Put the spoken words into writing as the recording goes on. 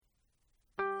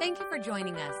Thank you for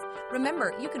joining us.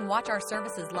 Remember, you can watch our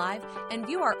services live and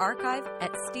view our archive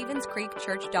at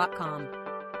StevensCreekChurch.com.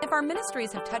 If our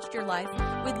ministries have touched your life,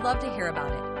 we'd love to hear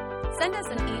about it. Send us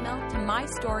an email to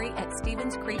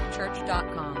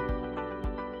mystory@StevensCreekChurch.com.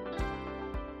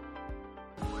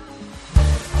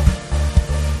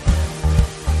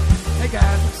 Hey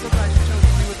guys, I'm so glad you chose to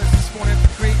be with us this morning at the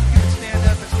Creek. You can stand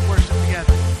up as we worship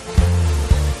together.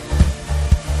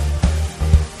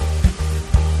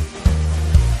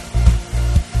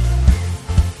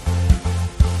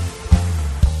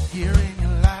 Here in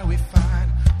your light we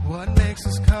find what makes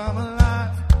us come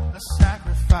alive, a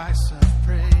sacrifice of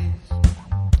praise.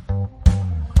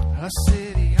 A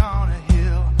city on a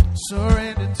hill,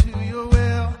 surrender to your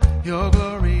will, your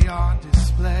glory on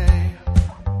display.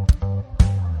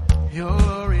 Your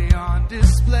glory on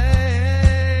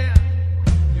display.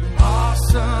 You're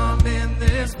awesome in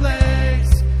this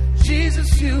place.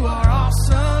 Jesus, you are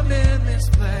awesome in this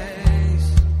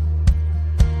place.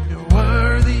 You're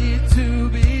worthy to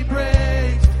be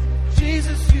praised.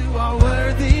 Jesus, you are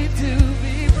worthy to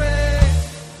be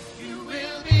praised. You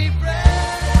will be praised.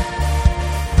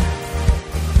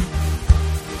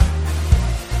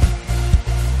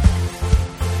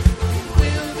 You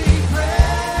will be praised.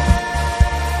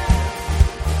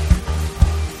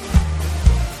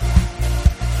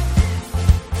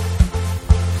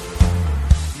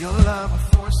 Your love, a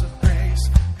force of grace,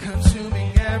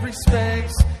 consuming every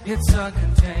space. It's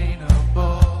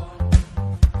uncontainable.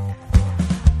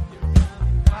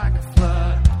 Like a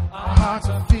flood, our hearts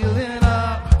are filling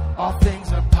up. All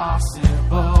things are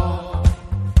possible.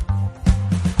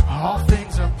 All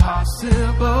things are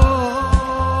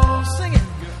possible. Sing it.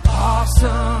 You're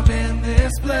awesome in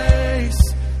this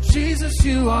place. Jesus,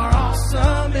 you are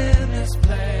awesome in this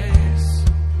place.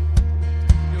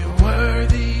 You're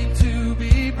worthy to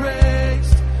be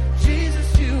praised.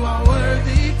 Jesus, you are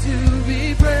worthy to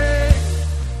be praised.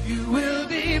 You will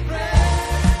be praised.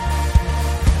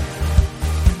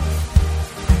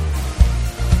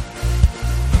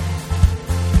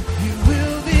 You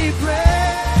will be praised.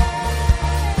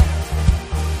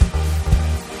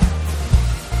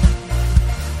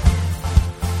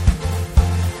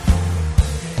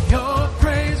 Your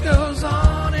praise goes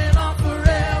on and on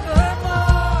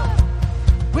forevermore.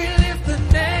 We lift the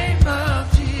name of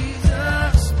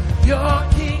Jesus. Your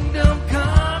kingdom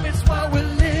come, it's what we're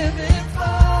living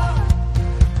for.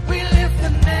 We lift the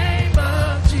name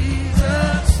of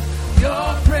Jesus.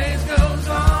 Your praise goes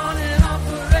on and on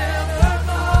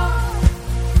forevermore.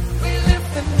 We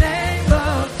lift the name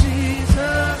of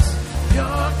Jesus.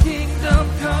 Your kingdom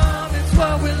come, it's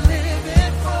what we're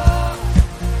living for.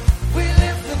 We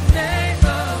lift the name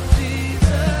of Jesus.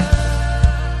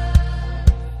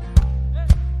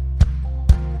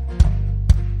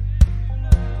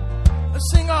 Let's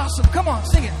sing awesome. Come on,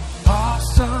 sing it.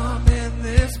 Awesome in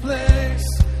this place.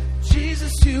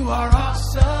 Jesus, you are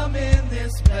awesome in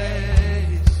this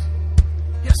place.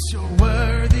 Yes, you're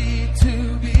worthy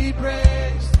to be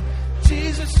praised.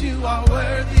 Jesus, you are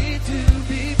worthy to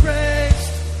be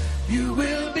praised. You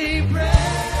will be praised.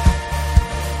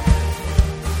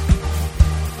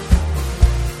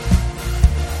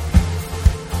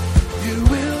 You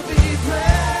will be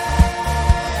praised.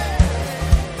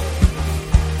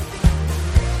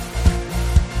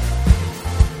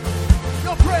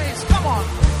 Your praise, come on.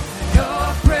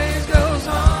 Your praise goes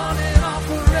on and on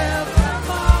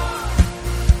forevermore.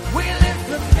 We lift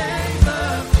the name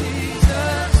of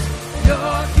Jesus.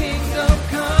 Your kingdom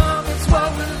come, it's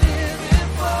what we're living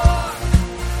for.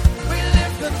 We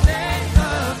lift the name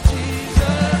of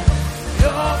Jesus.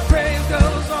 Your praise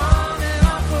goes on and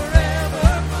on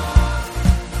forevermore.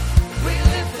 We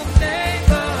lift the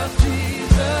name of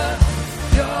Jesus.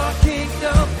 Your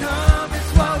kingdom come,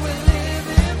 it's what we're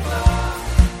living for.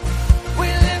 We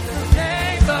lift the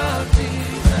name of Jesus.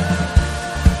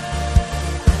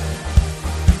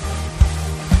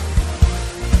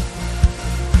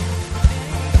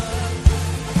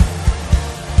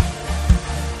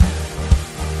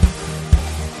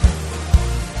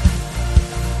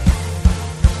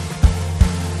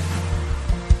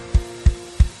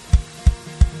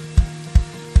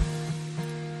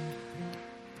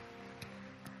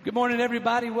 Good morning,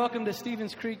 everybody. Welcome to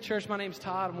Stevens Creek Church. My name's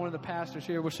Todd. I'm one of the pastors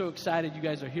here. We're so excited you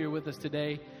guys are here with us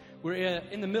today. We're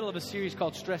in the middle of a series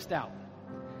called Stressed Out.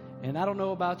 And I don't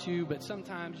know about you, but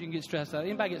sometimes you can get stressed out.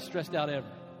 Anybody get stressed out ever?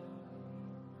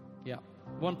 Yeah.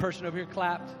 One person over here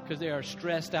clapped because they are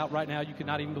stressed out right now. You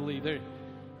cannot even believe it.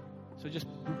 So just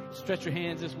stretch your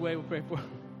hands this way. We'll pray for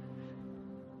them.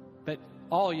 But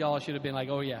all y'all should have been like,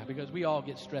 oh, yeah, because we all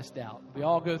get stressed out. We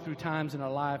all go through times in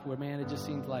our life where, man, it just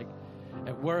seems like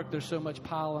at work, there's so much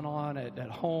piling on. At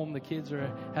home, the kids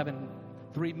are having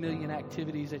 3 million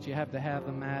activities that you have to have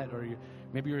them at, or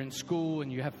maybe you're in school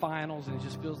and you have finals and it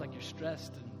just feels like you're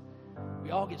stressed. And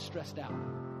we all get stressed out.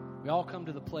 We all come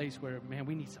to the place where, man,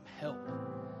 we need some help.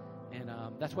 And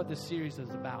that's what this series is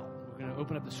about. We're going to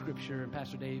open up the scripture, and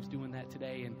Pastor Dave's doing that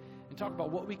today, and talk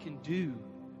about what we can do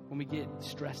when we get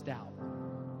stressed out.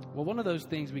 Well, one of those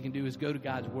things we can do is go to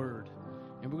God's Word.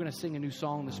 And we're going to sing a new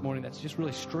song this morning that's just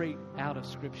really straight out of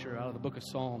Scripture, out of the book of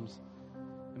Psalms.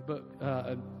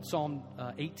 In Psalm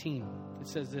 18, it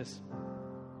says this.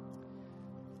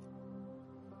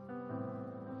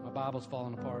 My Bible's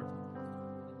falling apart.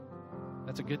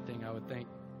 That's a good thing, I would think.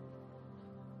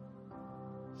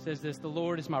 It says this: the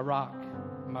Lord is my rock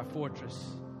and my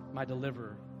fortress, my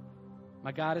deliverer.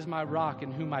 My God is my rock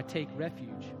in whom I take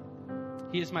refuge.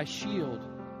 He is my shield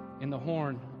and the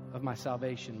horn of my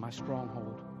salvation, my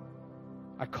stronghold.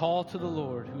 I call to the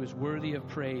Lord, who is worthy of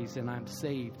praise, and I am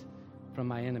saved from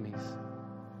my enemies.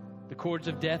 The cords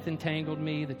of death entangled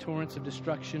me. The torrents of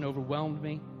destruction overwhelmed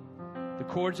me. The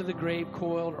cords of the grave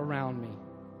coiled around me.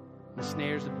 The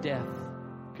snares of death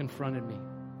confronted me.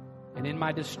 And in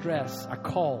my distress, I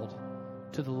called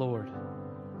to the Lord.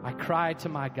 I cried to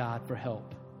my God for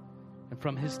help. And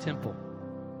from his temple,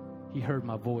 he heard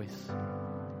my voice.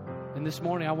 And this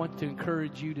morning, I want to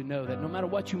encourage you to know that no matter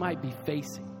what you might be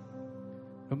facing,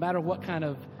 no matter what kind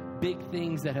of big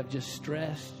things that have just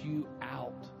stressed you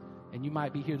out, and you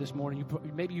might be here this morning,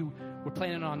 maybe you were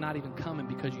planning on not even coming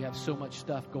because you have so much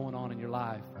stuff going on in your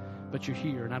life, but you're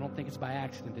here, and I don't think it's by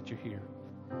accident that you're here.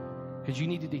 Because you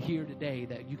needed to hear today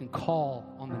that you can call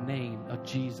on the name of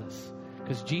Jesus.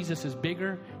 Because Jesus is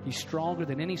bigger, he's stronger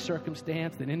than any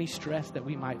circumstance, than any stress that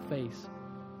we might face.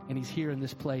 And he's here in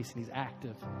this place, and he's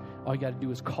active. All you got to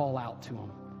do is call out to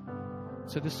him.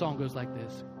 So this song goes like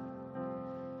this.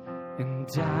 And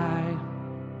I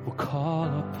will call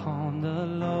upon the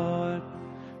Lord,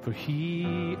 for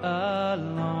he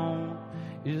alone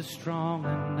is strong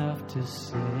enough to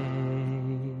save.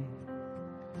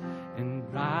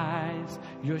 And rise,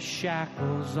 your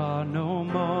shackles are no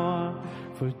more,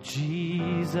 for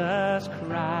Jesus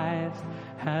Christ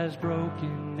has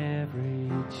broken every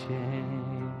chain.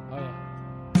 Oh, yeah.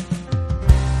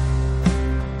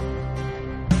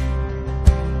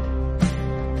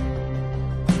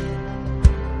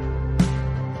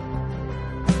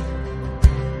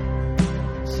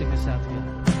 Sing this out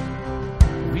together.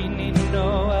 We need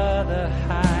no other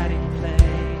hiding place.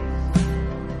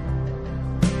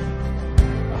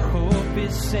 Our hope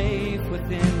is safe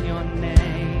within your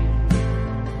name.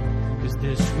 'Cause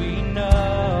this we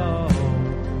know,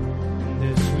 and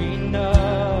this we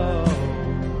know.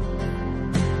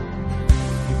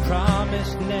 You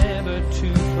promised never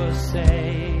to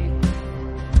forsake.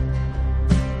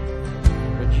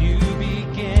 What you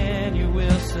begin, you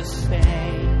will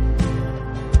sustain.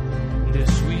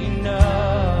 This we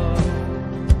know,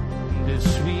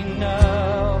 this we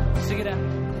know. Sing it out.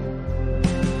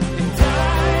 And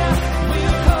I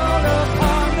will call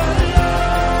upon the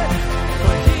Lord,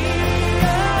 for he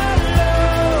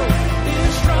alone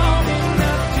is strong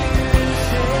enough to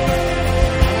save.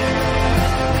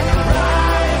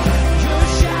 Rise, your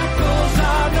shackles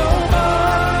are no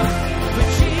more, for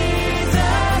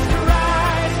Jesus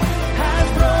Christ has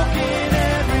broken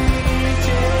every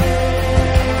chain.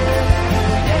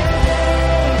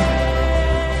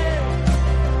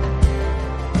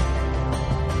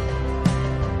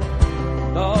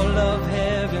 All of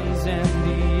heavens and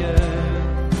the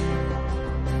earth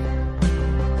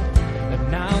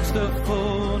announce the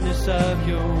fullness of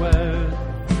your worth.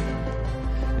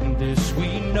 And this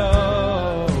we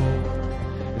know,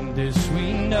 and this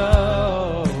we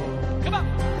know. Come on.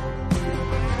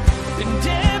 And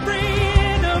every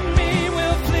enemy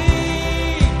will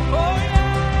flee. Oh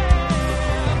yeah.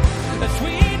 As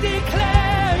we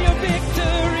declare your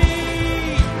victory.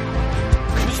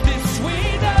 'Cause this we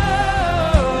know,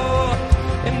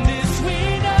 and this we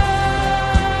know.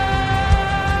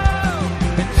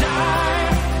 And I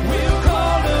will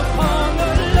call upon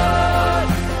the Lord,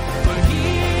 for he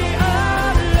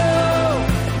alone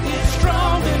is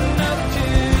strong enough to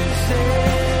save.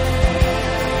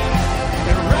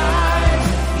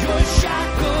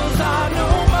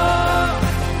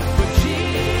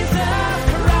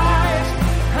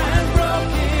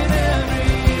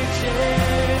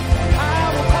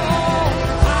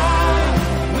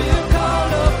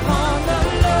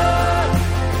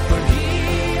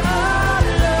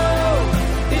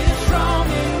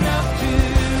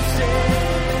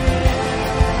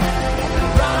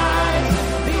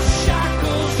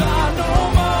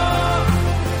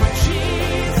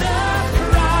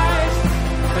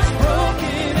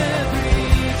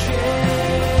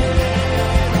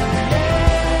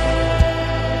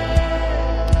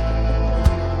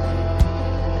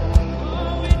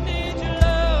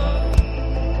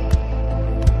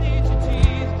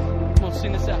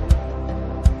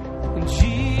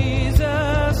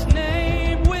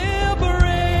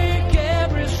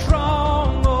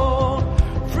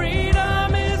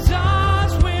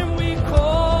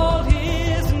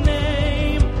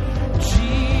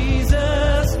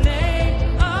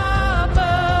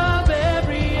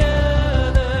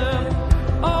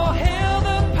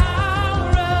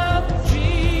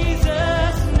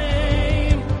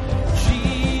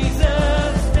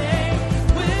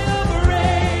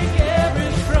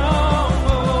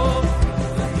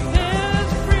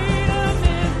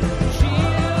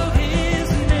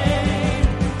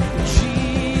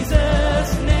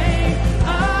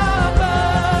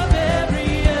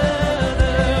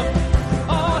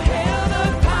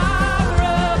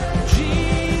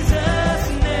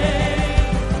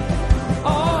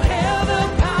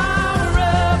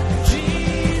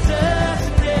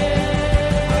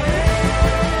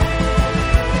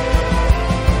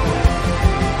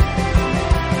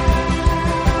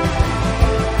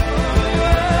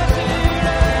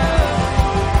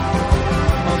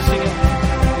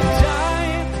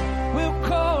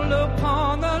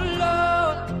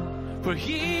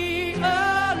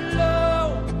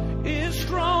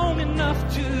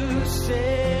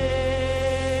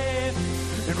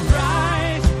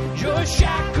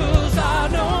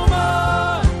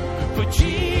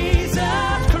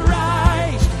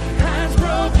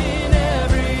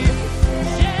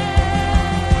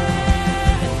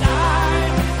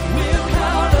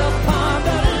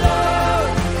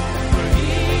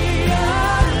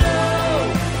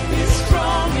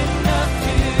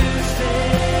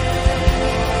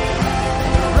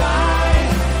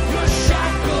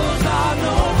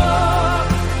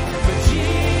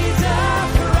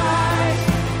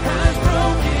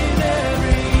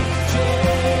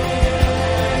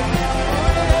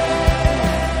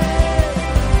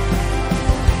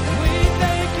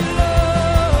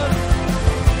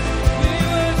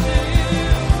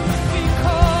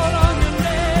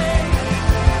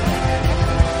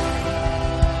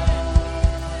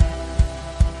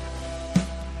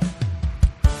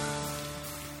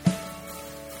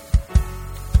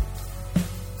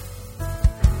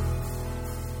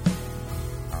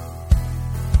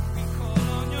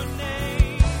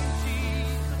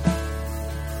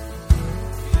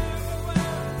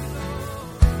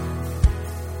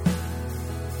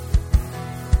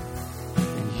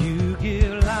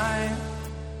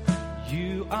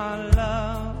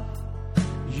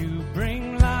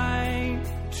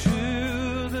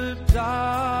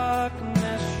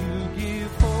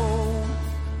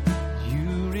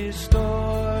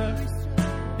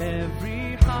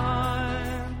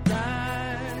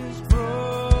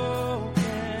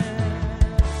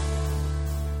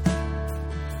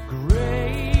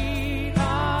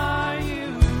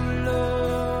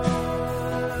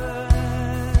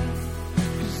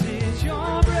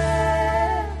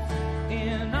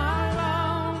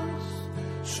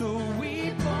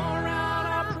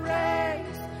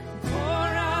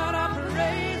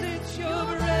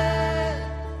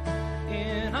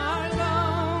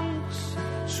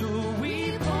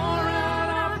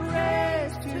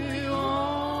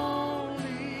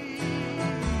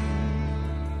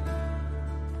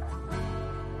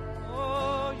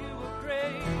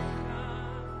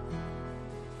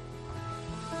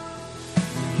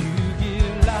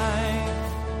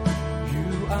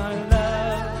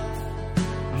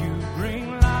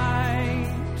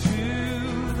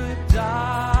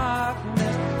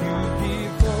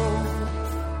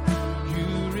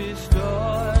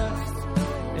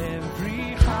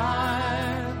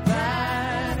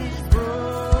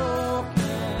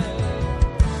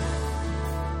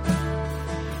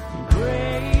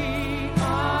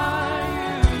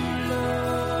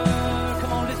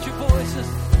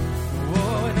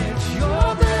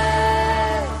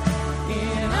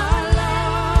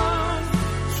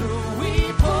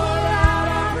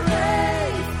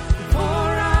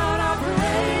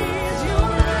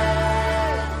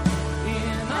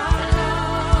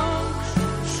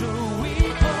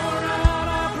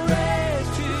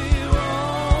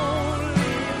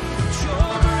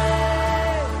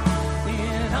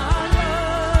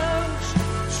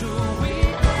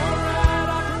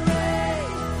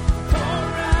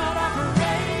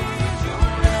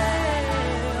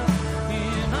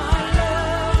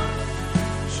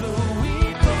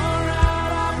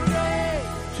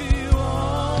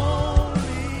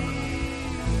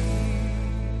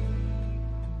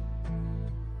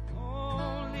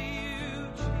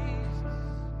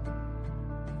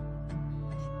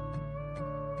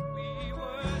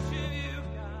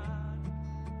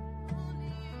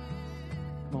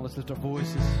 let's lift our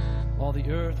voices. All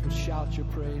the earth will shout your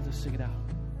praise. Let's sing it out.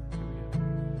 Here we go.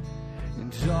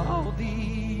 And all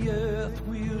the earth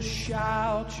will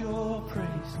shout your praise.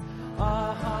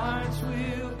 Our hearts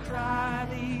will cry,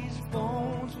 these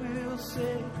bones will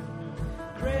say,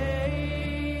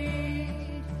 great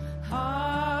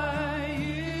are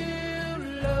you,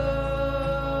 Lord.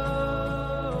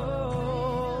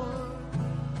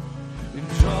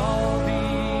 And all the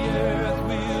earth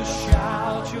will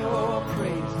shout your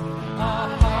praise. Our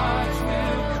hearts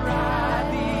will cry,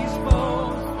 these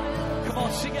bones. Come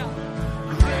on, sing out.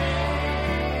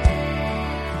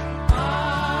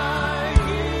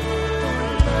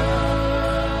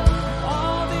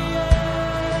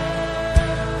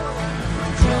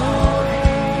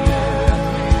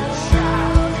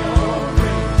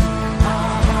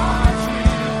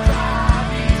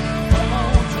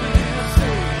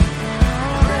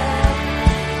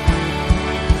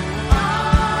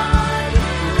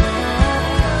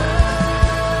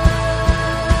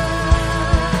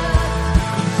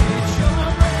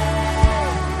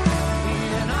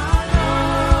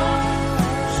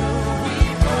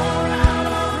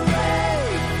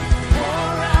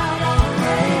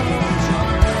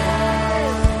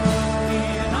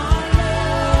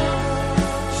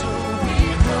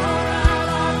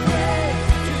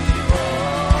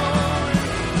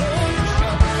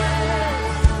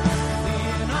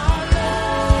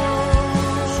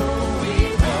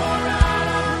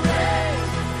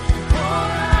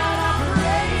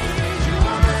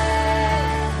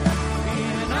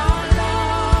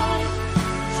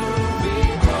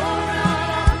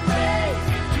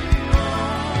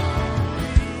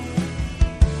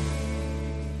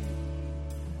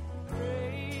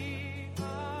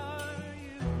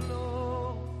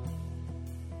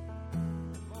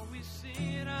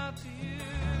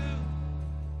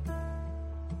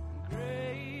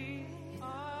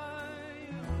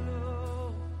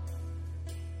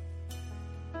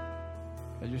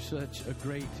 You're such a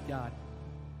great God.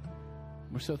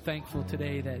 We're so thankful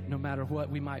today that no matter what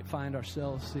we might find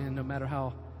ourselves in, no matter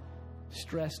how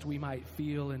stressed we might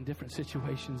feel in different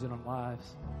situations in our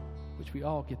lives, which we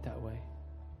all get that way,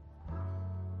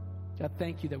 God,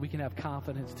 thank you that we can have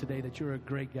confidence today that you're a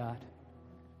great God.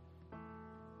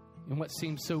 And what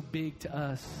seems so big to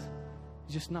us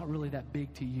is just not really that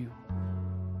big to you.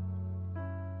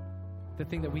 The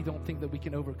thing that we don't think that we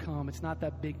can overcome, it's not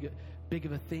that big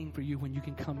of a thing for you when you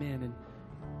can come in and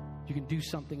you can do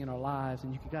something in our lives,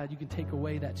 and God, you can take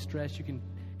away that stress. You can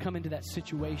come into that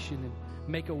situation and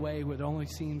make a way where it only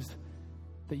seems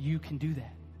that you can do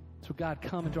that. So God,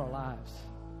 come into our lives.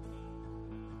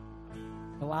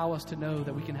 Allow us to know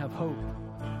that we can have hope.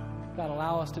 God,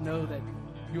 allow us to know that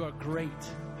you are great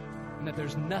and that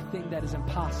there's nothing that is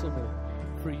impossible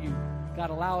for you. God,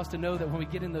 allow us to know that when we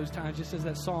get in those times, just as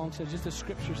that song says, just as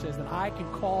Scripture says, that I can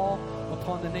call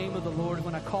upon the name of the Lord. And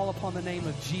when I call upon the name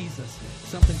of Jesus,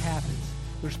 something happens.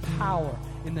 There's power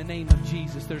in the name of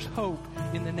Jesus. There's hope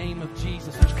in the name of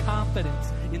Jesus. There's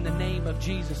confidence in the name of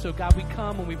Jesus. So God, we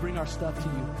come and we bring our stuff to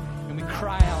you, and we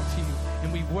cry out to you,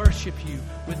 and we worship you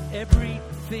with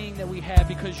everything that we have,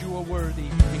 because you are worthy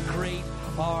and great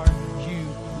are you,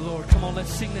 Lord. Come on,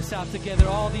 let's sing this out together.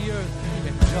 All the earth,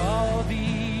 and all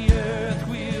the earth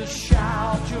will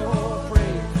shout your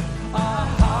praise. Our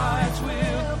hearts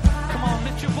will. Come on,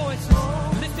 lift your voices.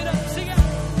 Lift it up. Sing it.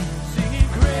 Sing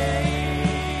it. Great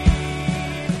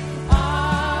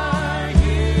are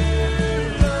you,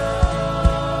 Lord.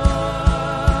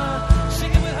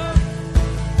 Sing it with her.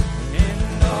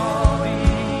 And all the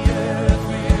earth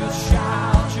will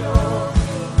shout your.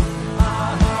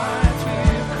 Our hearts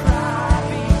will cry.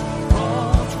 These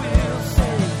bones will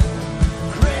sing.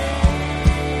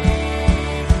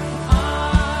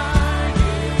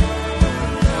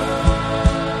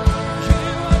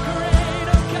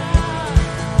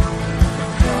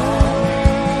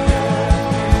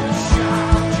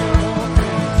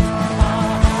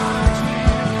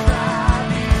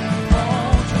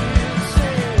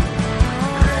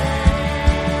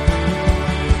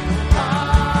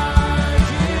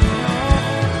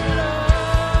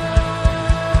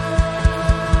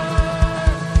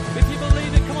 If you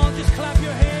believe it, come on, just clap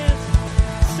your hands.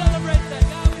 Celebrate that.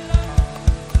 God, we love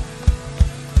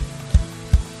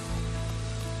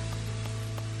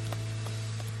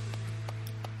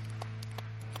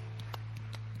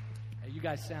you. Hey, you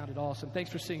guys sounded awesome. Thanks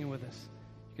for singing with us.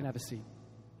 You can have a seat.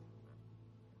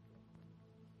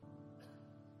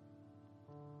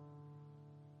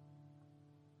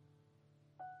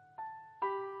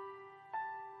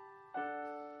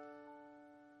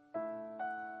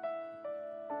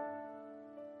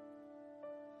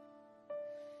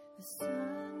 The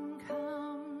sun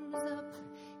comes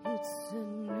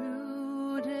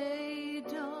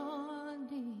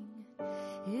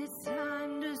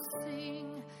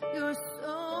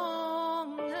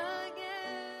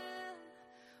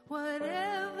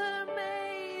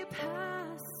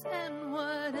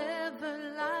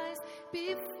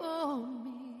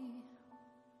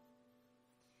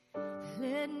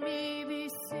Let me be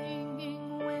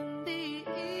singing when the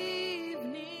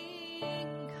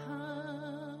evening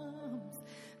comes.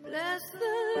 Bless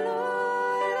the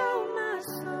Lord, oh my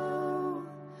soul,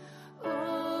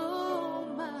 oh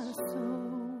my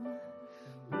soul.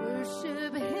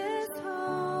 Worship His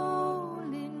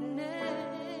holy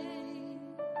name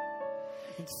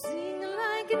and sing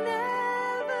like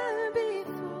never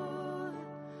before.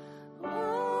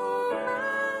 Oh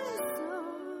my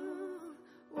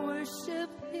soul, worship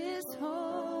His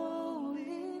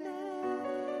holy name.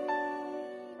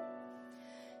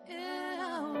 Yeah,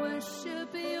 I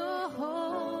worship Your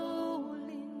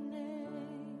holy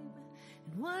name.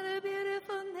 And what a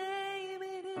beautiful name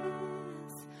it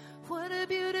is. What a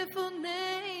beautiful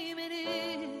name it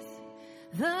is.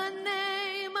 The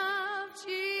name of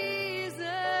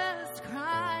Jesus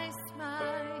Christ,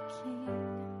 my King.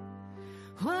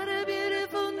 What a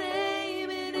beautiful name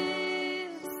it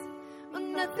is. Well,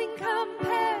 nothing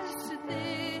compares to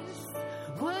this.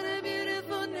 What a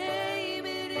beautiful name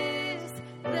it is.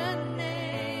 The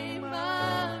name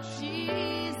of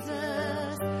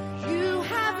Jesus. You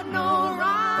have no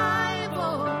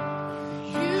rival.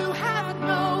 You have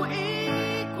no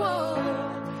equal.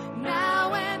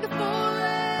 Now and forever,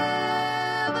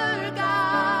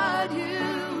 God,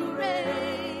 you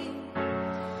reign.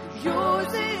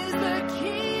 Yours is the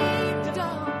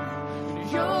kingdom.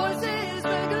 Yours is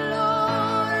the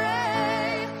glory.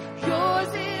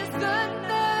 Yours is the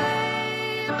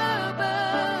name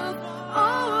above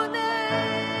all names.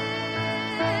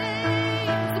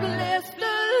 Bless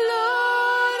the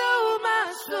Lord, oh my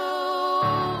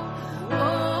soul,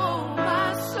 oh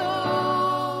my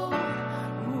soul.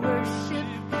 Worship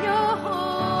Your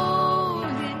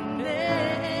holy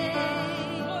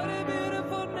name. What a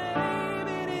beautiful name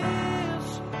it is.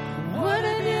 What a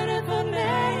beautiful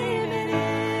name it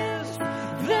is.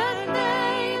 The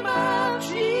name of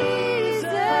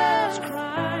Jesus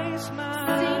Christ,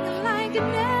 my Sing like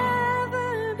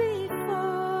never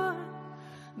before.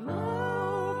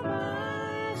 Oh,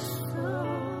 my soul.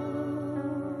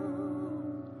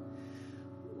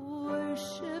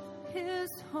 Worship His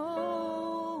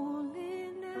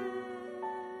holy name.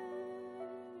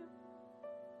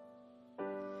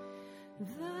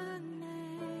 The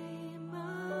name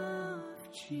of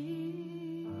Jesus.